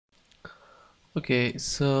Okay,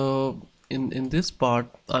 so in this part,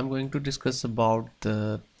 I'm going to discuss about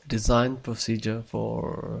the design procedure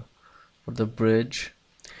for the bridge.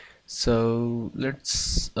 So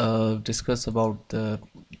let's discuss about the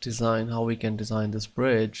design, how we can design this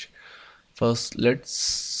bridge. First,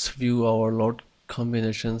 let's view our load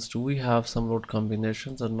combinations. Do we have some load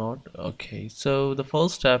combinations or not? Okay, so the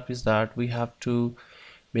first step is that we have to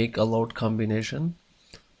make a load combination,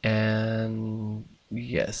 and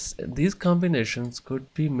yes, these combinations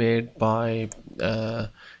could be made by uh,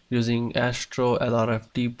 using Astro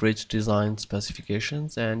LRFD bridge design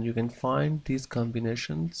specifications, and you can find these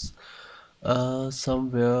combinations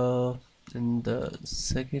somewhere in the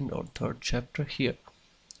second or third chapter here.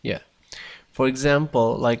 Yeah, for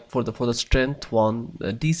example, like for the strength one,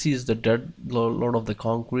 DC is the dead load of the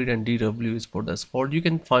concrete, and DW is for the asphalt. You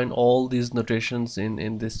can find all these notations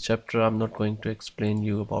in this chapter. I'm not going to explain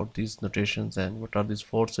you about these notations and what are these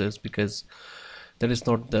forces, because that is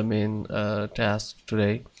not the main task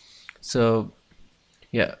today. So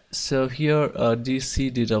yeah, so here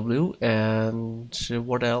DC, DW, and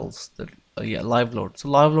what else? That yeah, live load. So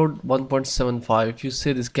live load 1.75. If you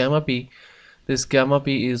say this gamma p is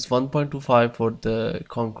 1.25 for the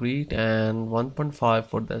concrete and 1.5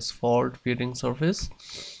 for the asphalt feeding surface.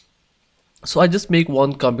 So I just make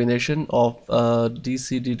one combination of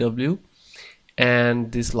DCDW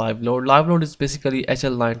and this live load. Live load is basically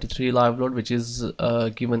HL93 live load, which is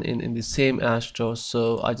given in the same Astro.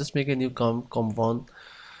 So I just make a new com1,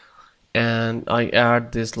 and I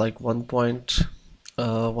add this like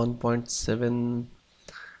 1.7,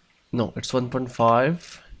 no, it's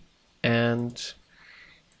 1.5, and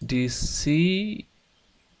DC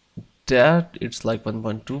dead, it's like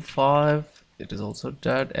 1.25, it is also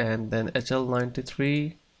dead, and then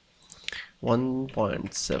HL93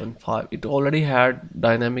 1.75. It already had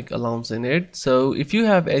dynamic allowance in it. So if you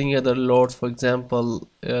have any other loads, for example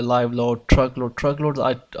live load, truck loads,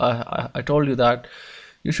 I told you that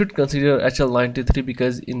you should consider HL93,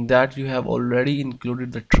 because in that you have already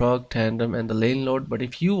included the truck, tandem, and the lane load. But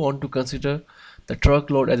if you want to consider the truck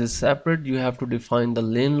load as a separate, you have to define the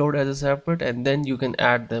lane load as a separate, and then you can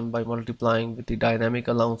add them by multiplying with the dynamic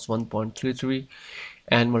allowance 1.33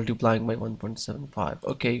 and multiplying by 1.75.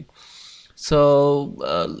 Okay, so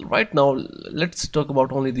right now let's talk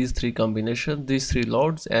about only these three combinations, these three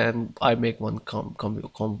loads, and I make one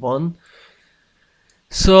com1.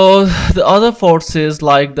 So the other forces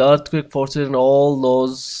like the earthquake forces and all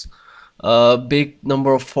those big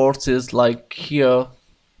number of forces, like here,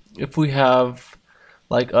 if we have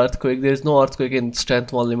like earthquake, there is no earthquake in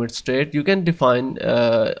strength 1 limit state. You can define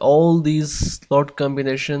all these load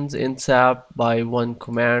combinations in SAP by one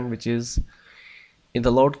command, which is in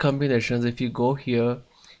the load combinations. If you go here,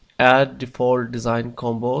 add default design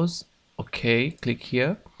combos, okay, click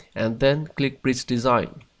here, and then click bridge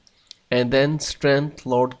design, and then strength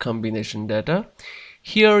load combination data.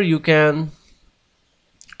 Here you can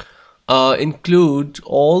include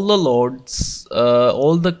all the loads,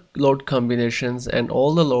 all the load combinations, and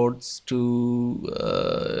all the loads to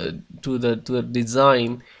the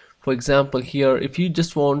design. For example, here, if you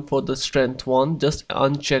just want for the strength one, just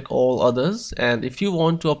uncheck all others, and if you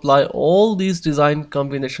want to apply all these design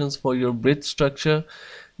combinations for your bridge structure,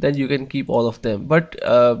 then you can keep all of them. But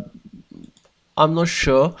I'm not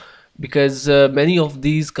sure, because many of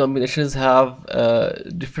these combinations have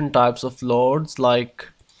different types of loads, like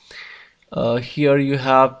here you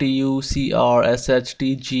have TU, CR, SH,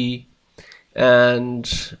 TG,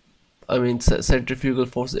 and I mean centrifugal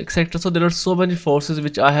forces, etc. So there are so many forces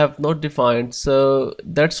which I have not defined. So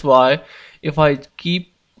that's why if I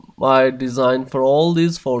keep my design for all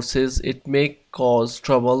these forces, it may cause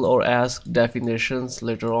trouble or ask definitions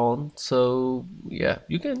later on. So yeah,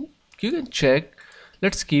 you can check.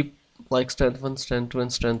 Let's keep like strength 1, strength 2,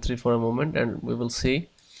 and strength 3 for a moment, and we will see.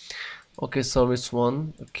 Okay, service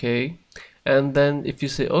 1, okay, and then if you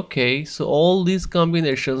say okay, so all these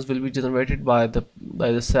combinations will be generated by the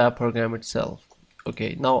SAP program itself.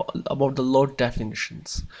 Okay, now about the load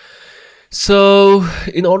definitions. So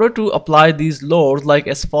in order to apply these loads like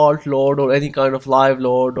asphalt load or any kind of live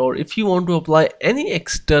load, or if you want to apply any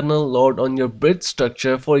external load on your bridge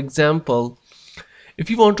structure, for example, if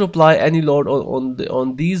you want to apply any load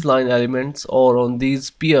on these line elements or on these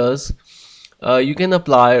piers, you can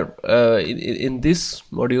apply in this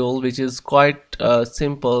module, which is quite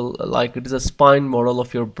simple, like it is a spine model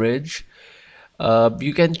of your bridge.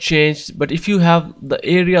 You can change, but if you have the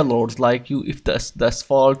area loads, like if the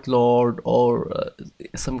asphalt load, or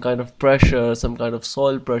some kind of pressure, some kind of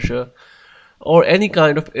soil pressure, or any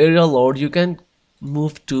kind of area load, you can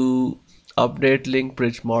move to update link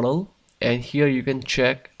bridge model, and here you can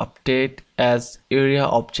check update as area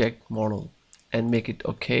object model and make it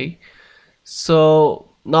okay. So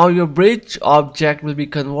now your bridge object will be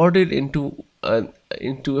converted into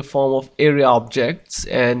a form of area objects,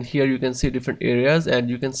 and here you can see different areas, and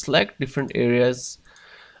you can select different areas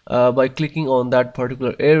by clicking on that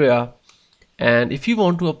particular area. And if you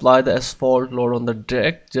want to apply the asphalt load on the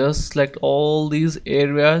deck, just select all these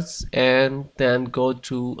areas and then go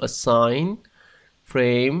to assign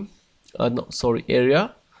frame no, sorry,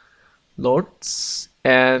 area loads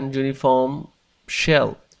and uniform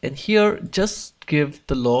shell, and here just give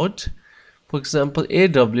the load, for example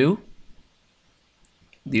AW.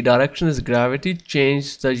 The direction is gravity,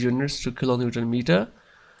 change the units to kilonewton meter,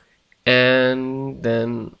 and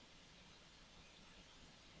then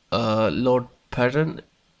load pattern.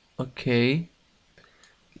 Okay,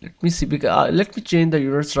 let me see, because let me change the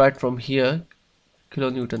units right from here,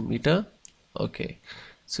 kilonewton meter. Okay,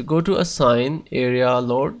 so go to assign area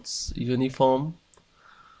loads uniform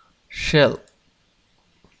shell,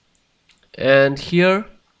 and here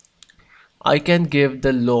I can give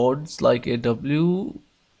the loads like AW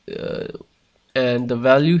and the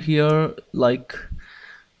value here like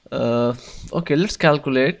okay, let's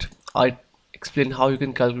calculate. I explain how you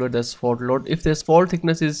can calculate the asphalt load. If the asphalt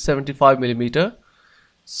thickness is 75 millimeter,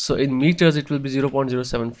 so in meters it will be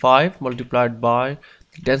 0.075 multiplied by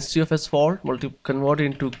the density of asphalt, convert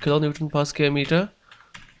into kilonewton per square meter,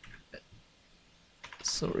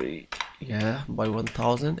 sorry, yeah, by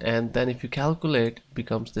 1000, and then if you calculate it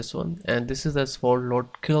becomes this one, and this is the asphalt load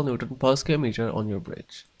kilonewton per square meter on your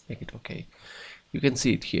bridge. Make it okay, you can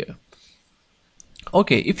see it here.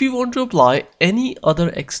 Okay, if you want to apply any other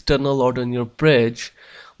external load on your bridge,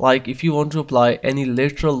 like if you want to apply any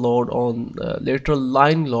lateral load on lateral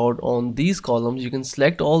line load on these columns, you can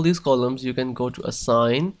select all these columns, you can go to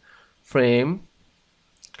assign frame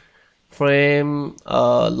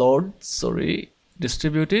load, sorry,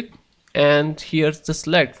 distributed, and here's the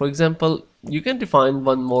select. For example, you can define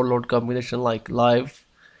one more load combination like live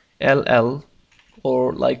LL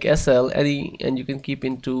or like SL, any, and you can keep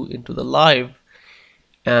into the live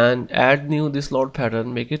and add new this load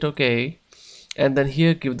pattern, make it okay, and then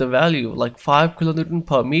here give the value like 5 kilonewton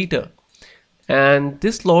per meter. And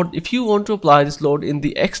this load, if you want to apply this load in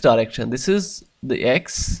the X direction, this is the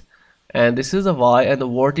X and this is the Y and the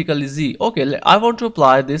vertical is Z. Okay, I want to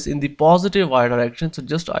apply this in the positive Y direction, so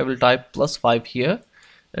just I will type +5 here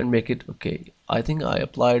and make it okay. I think I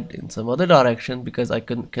applied in some other direction because I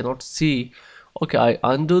cannot see. Okay, I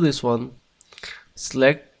undo this one,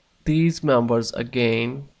 select these members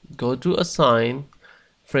again, go to assign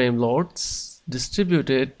frame loads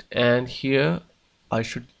distributed, and here I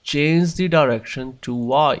should change the direction to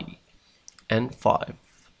Y and 5,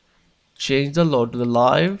 change the load to the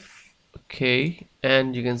live, okay,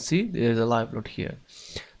 and you can see there is a live load here.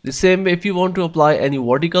 The same way, if you want to apply any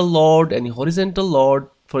vertical load, any horizontal load,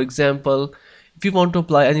 for example, if you want to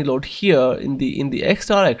apply any load here in the X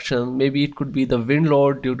direction, maybe it could be the wind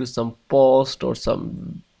load due to some post or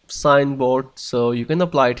some signboard, so you can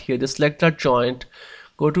apply it here. Just select that joint,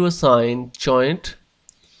 go to assign joint,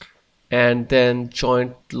 and then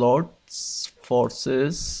joint loads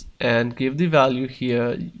forces, and give the value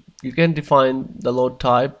here. You can define the load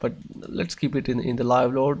type, but let's keep it in the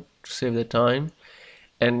live load to save the time,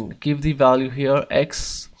 and give the value here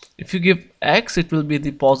X. If you give X, it will be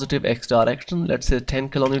the positive X direction, let's say 10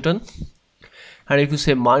 kilonewton, and if you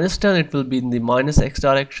say -10, it will be in the minus X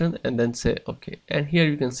direction, and then say okay. And here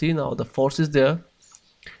you can see now the force is there,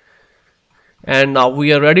 and now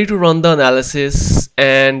we are ready to run the analysis,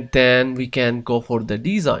 and then we can go for the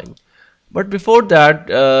design. But before that,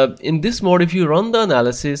 in this mode, if you run the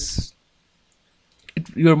analysis,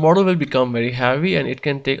 your model will become very heavy and it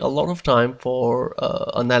can take a lot of time for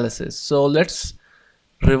analysis. So let's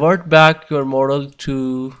revert back your model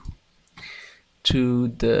to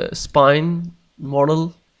the spine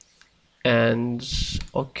model, and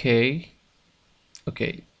okay,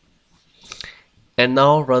 and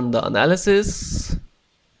now run the analysis.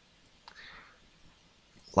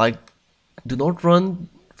 Like, do not run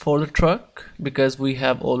for the truck because we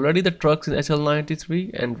have already the trucks in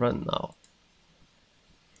HL93, and run now.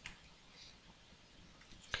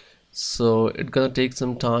 So it's gonna take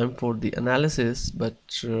some time for the analysis,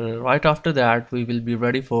 but right after that we will be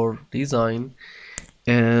ready for design.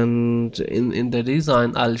 And in the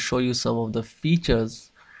design I'll show you some of the features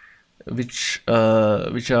which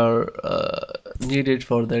are needed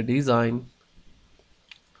for the design.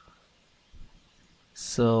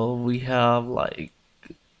 So we have like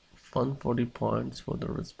 140 points for the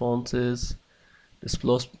responses,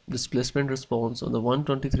 displacement response on the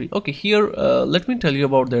 123. Okay, here let me tell you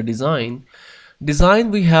about their design. Design,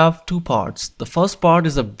 we have two parts. The first part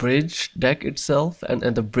is the bridge deck itself and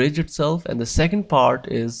the bridge itself, and the second part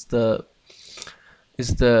is the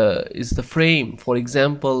frame. For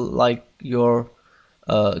example, like your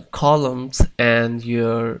columns and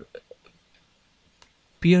your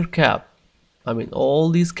pier cap. I mean, all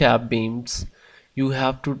these cap beams you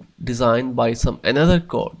have to design by some another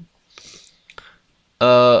code.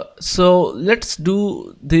 So let's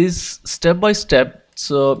do this step by step.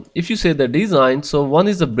 So if you say the design, so one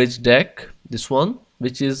is the bridge deck, this one,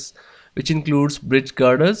 which includes bridge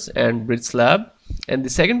girders and bridge slab, and the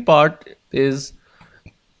second part is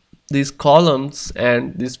these columns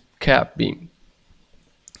and this cap beam.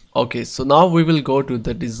 Okay, so now we will go to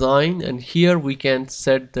the design, and here we can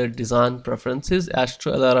set the design preferences.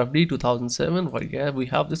 Astro LRFD 2007. Well, yeah, we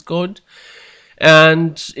have this code.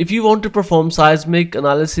 And if you want to perform seismic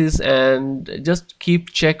analysis, and just keep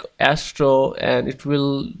check Astro, and it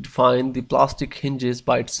will define the plastic hinges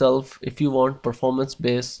by itself. If you want performance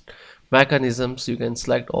based mechanisms, you can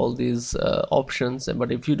select all these options,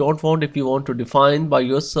 but if you don't want, if you want to define by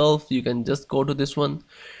yourself, you can just go to this one.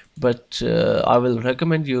 But I will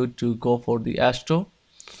recommend you to go for the Astro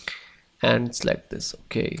and select this.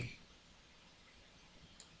 Okay,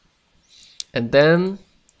 and then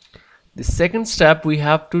the second step, we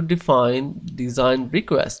have to define design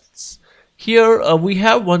requests. Here we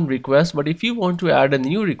have one request, but if you want to add a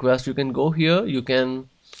new request, you can go here. You can,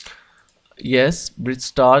 yes, bridge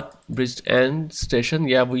start, bridge end, station.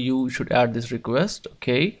 Yeah, you should add this request.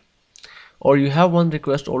 Okay, or you have one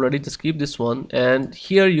request already, just keep this one, and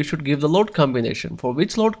here you should give the load combination, for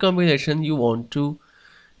which load combination you want to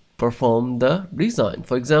perform the design.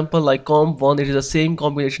 For example, like comp1, it is the same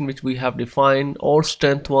combination which we have defined, or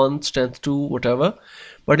strength 1, strength 2, whatever,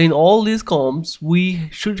 but in all these comps we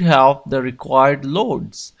should have the required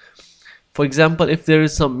loads. For example, if there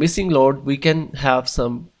is some missing load, we can have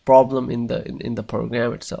some problem in the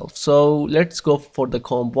program itself. So let's go for the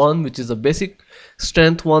comp1, which is a basic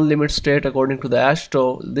strength 1 limit state according to the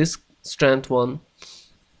Astro. This strength 1,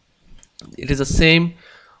 it is the same.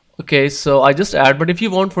 Okay, so I just add, but if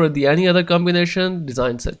you want for the any other combination,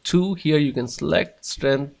 design set 2, here you can select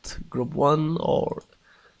strength group 1 or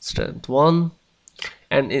strength 1,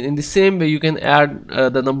 and in the same way you can add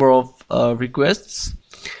the number of requests.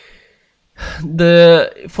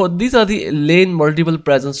 These are the lane multiple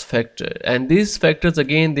presence factor, and these factors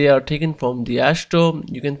again, they are taken from the Astro.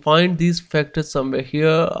 You can find these factors somewhere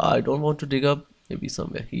here. I don't want to dig up, maybe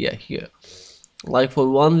somewhere here. Like for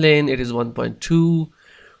one lane it is 1.2,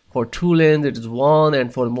 for 2 lanes it is 1,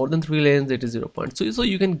 and for more than 3 lanes it is 0.2. So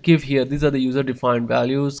you can give here, these are the user defined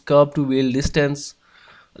values. Curb to wheel distance,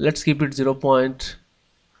 let's keep it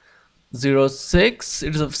 0.06,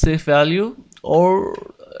 it is a safe value. Or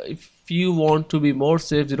if you want to be more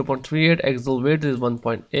safe, 0.38. Axle width is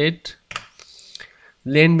 1.8.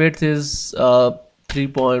 Lane width is 3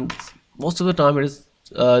 point, most of the time it is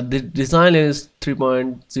the design lane is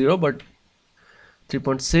 3.0, but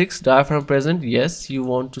 3.6. Diaphragm present, yes, you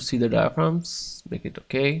want to see the diaphragms, make it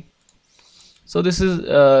okay. So this is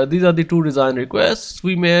these are the two design requests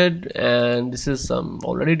we made, and this is some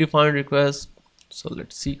already defined request. So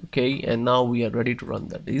let's see. Okay, and now we are ready to run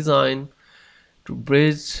the design to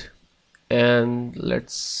bridge. And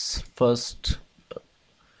let's first,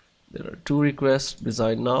 there are two requests,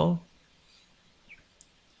 design now.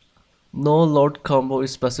 No load combo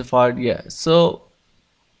is specified. Yeah, so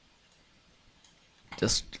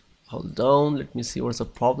just hold down, let me see what's the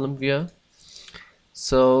problem here.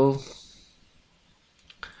 So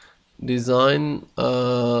design,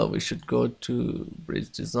 we should go to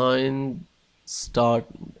bridge design, start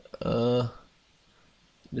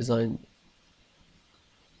design,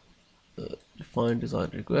 define design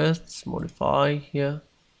requests, modify here.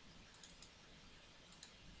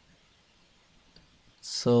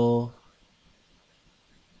 So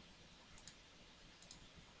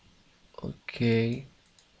okay,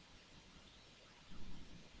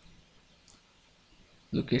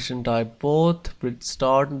 location type both, bridge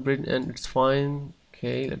start and bridge end, it's fine.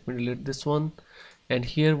 Okay, let me delete this one, and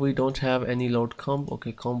here we don't have any load comp.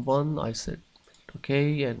 Okay, comp1 I said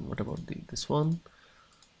okay, and what about this one?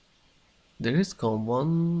 There is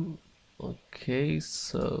comp1. Okay,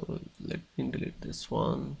 so let me delete this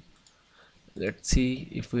one. Let's see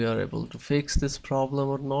if we are able to fix this problem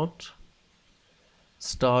or not.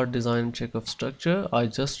 Start design check of structure. I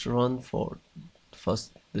just run for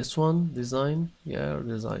first this one, design, yeah,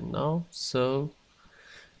 design now. So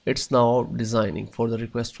it's now designing for the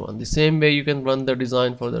request one. The same way you can run the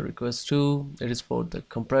design for the request 2. It is for the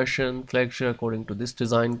compression flexure according to this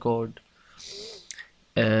design code,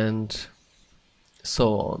 and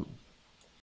so on.